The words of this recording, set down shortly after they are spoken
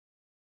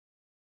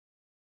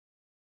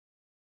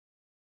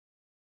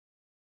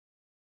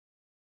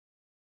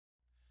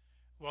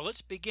Well,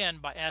 let's begin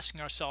by asking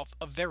ourselves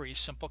a very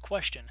simple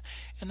question.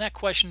 And that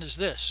question is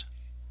this: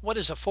 what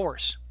is a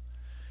force?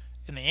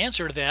 And the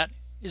answer to that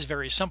is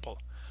very simple.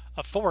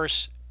 A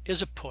force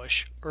is a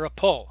push or a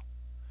pull.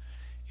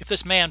 If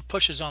this man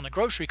pushes on the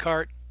grocery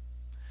cart,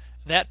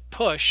 that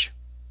push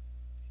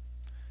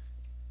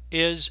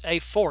is a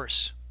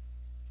force.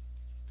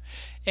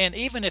 And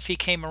even if he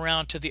came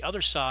around to the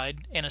other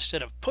side and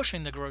instead of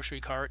pushing the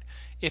grocery cart,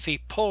 if he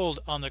pulled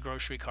on the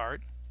grocery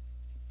cart,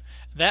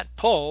 that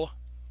pull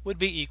would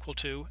be equal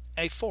to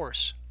a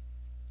force.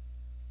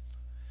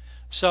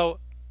 So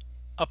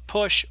a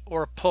push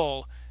or a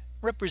pull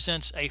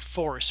represents a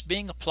force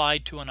being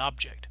applied to an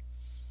object.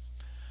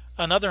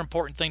 Another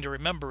important thing to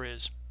remember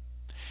is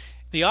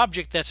the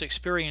object that's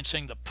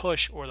experiencing the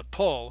push or the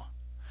pull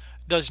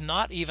does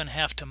not even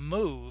have to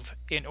move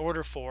in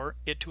order for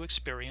it to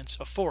experience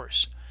a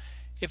force.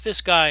 If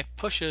this guy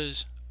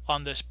pushes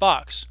on this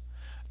box,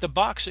 the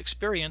box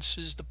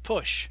experiences the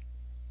push.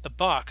 The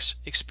box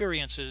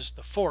experiences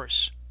the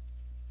force,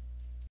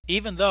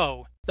 even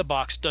though the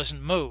box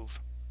doesn't move.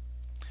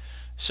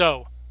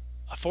 So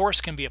a force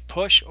can be a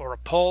push or a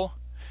pull,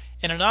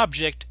 and an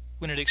object,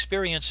 when it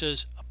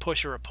experiences a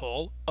push or a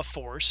pull, a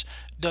force,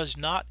 does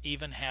not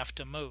even have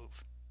to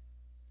move.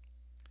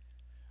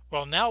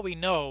 Well, now we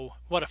know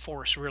what a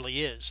force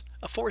really is.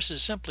 A force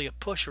is simply a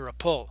push or a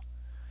pull.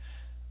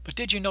 But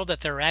did you know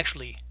that there are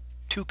actually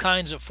two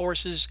kinds of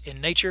forces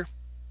in nature?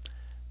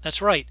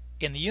 That's right.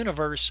 In the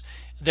universe,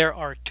 there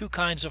are two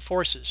kinds of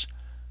forces.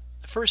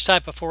 The first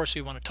type of force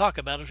we want to talk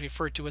about is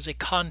referred to as a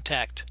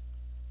contact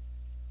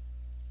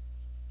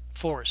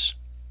force.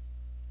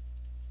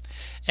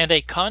 And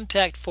a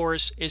contact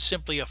force is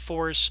simply a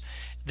force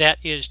that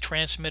is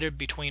transmitted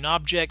between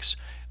objects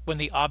when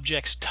the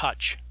objects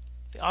touch.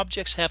 The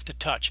objects have to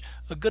touch.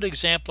 A good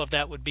example of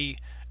that would be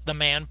the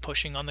man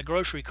pushing on the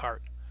grocery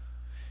cart.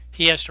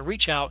 He has to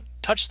reach out,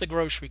 touch the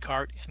grocery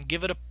cart, and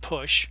give it a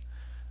push,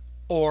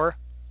 or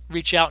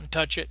reach out and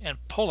touch it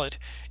and pull it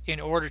in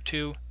order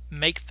to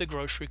make the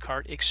grocery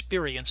cart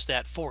experience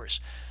that force.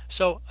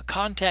 So a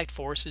contact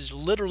force is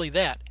literally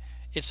that.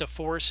 It's a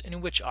force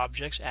in which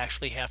objects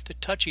actually have to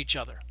touch each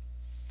other.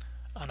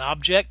 An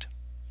object,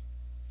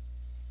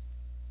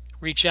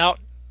 reach out,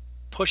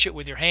 push it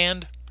with your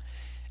hand.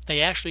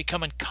 They actually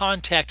come in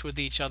contact with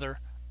each other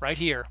right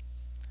here.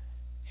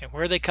 And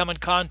where they come in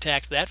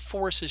contact, that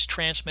force is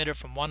transmitted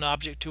from one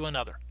object to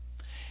another.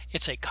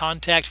 It's a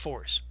contact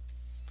force.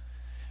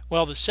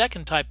 Well, the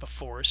second type of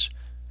force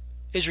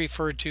is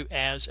referred to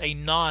as a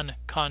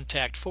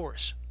non-contact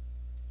force.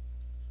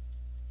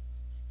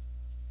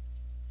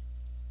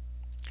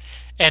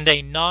 And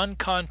a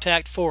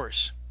non-contact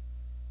force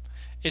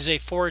is a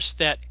force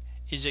that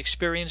is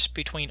experienced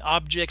between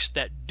objects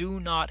that do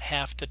not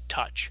have to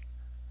touch.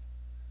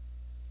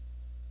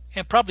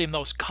 And probably the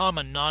most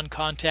common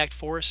non-contact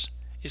force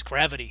is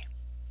gravity.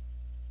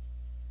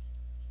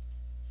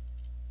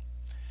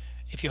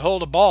 If you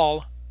hold a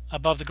ball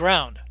above the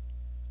ground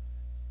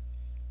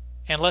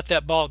and let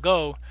that ball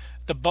go,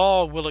 the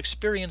ball will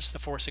experience the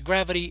force of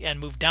gravity and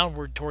move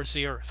downward towards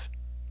the earth.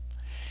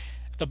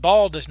 The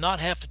ball does not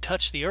have to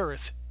touch the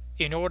earth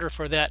in order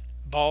for that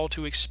ball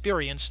to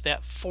experience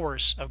that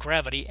force of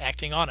gravity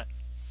acting on it.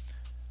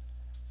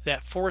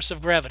 That force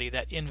of gravity,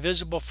 that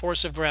invisible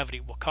force of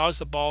gravity, will cause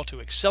the ball to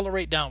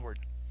accelerate downward,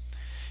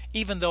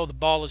 even though the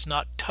ball is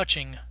not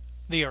touching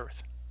the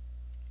earth.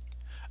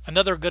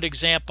 Another good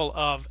example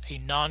of a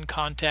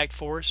non-contact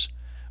force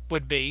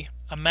would be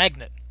a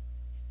magnet.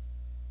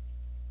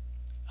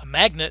 A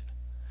magnet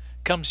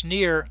comes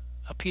near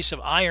a piece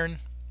of iron.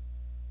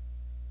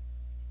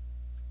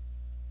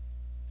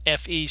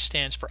 Fe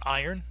stands for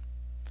iron.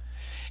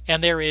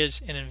 And there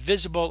is an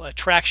invisible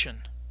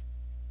attraction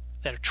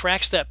that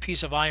attracts that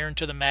piece of iron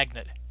to the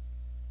magnet.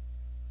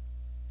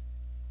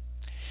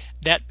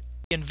 That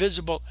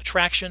invisible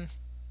attraction,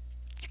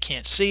 you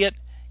can't see it,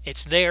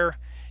 it's there,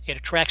 it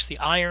attracts the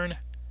iron,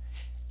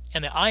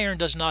 and the iron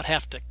does not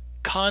have to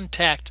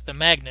contact the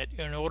magnet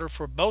in order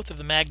for both of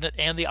the magnet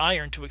and the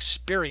iron to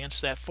experience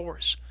that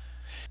force.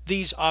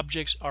 These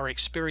objects are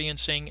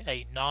experiencing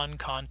a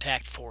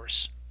non-contact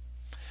force.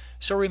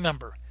 So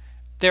remember,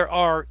 there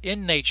are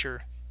in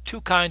nature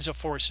two kinds of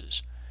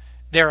forces.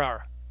 There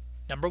are,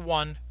 number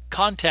one,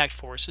 contact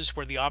forces,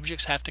 where the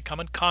objects have to come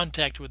in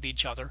contact with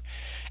each other,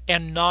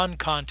 and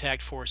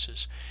non-contact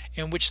forces,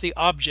 in which the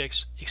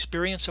objects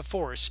experience a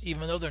force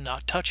even though they're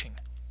not touching,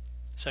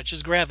 such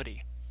as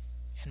gravity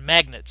and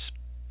magnets,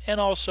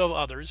 and also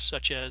others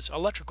such as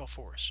electrical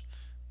force,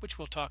 which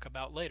we'll talk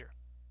about later.